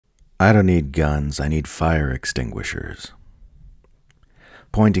I don't need guns, I need fire extinguishers.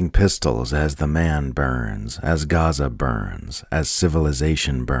 Pointing pistols as the man burns, as Gaza burns, as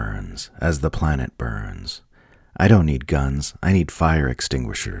civilization burns, as the planet burns. I don't need guns, I need fire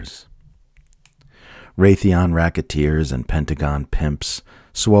extinguishers. Raytheon racketeers and Pentagon pimps,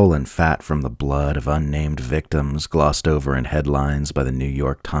 swollen fat from the blood of unnamed victims glossed over in headlines by the New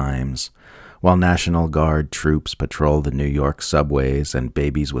York Times, while National Guard troops patrol the New York subways and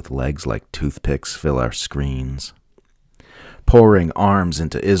babies with legs like toothpicks fill our screens. Pouring arms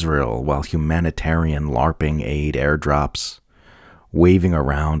into Israel while humanitarian-LARPing aid airdrops. Waving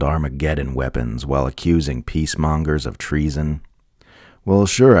around Armageddon weapons while accusing peacemongers of treason. Well,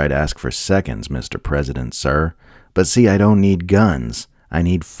 sure, I'd ask for seconds, Mr. President, sir, but see, I don't need guns. I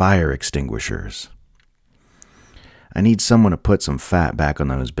need fire extinguishers. I need someone to put some fat back on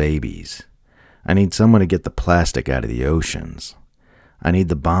those babies. I need someone to get the plastic out of the oceans. I need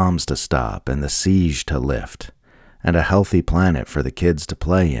the bombs to stop and the siege to lift, and a healthy planet for the kids to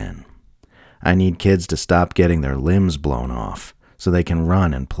play in. I need kids to stop getting their limbs blown off so they can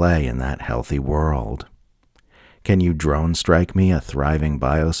run and play in that healthy world. Can you drone strike me a thriving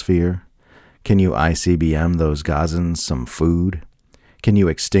biosphere? Can you ICBM those Gazans some food? Can you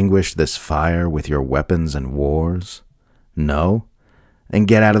extinguish this fire with your weapons and wars? No? Then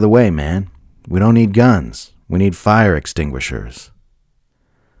get out of the way, man. We don't need guns. We need fire extinguishers.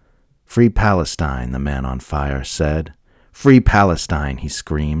 Free Palestine, the man on fire said. Free Palestine, he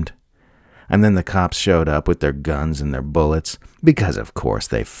screamed. And then the cops showed up with their guns and their bullets, because of course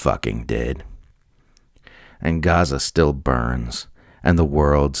they fucking did. And Gaza still burns, and the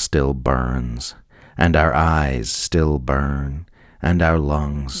world still burns, and our eyes still burn, and our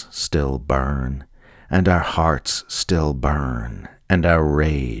lungs still burn, and our hearts still burn, and our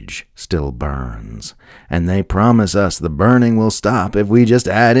rage still burns, and they promise us the burning will stop if we just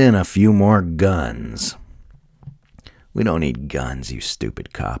add in a few more guns. We don't need guns, you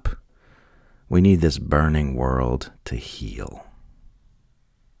stupid cop. We need this burning world to heal.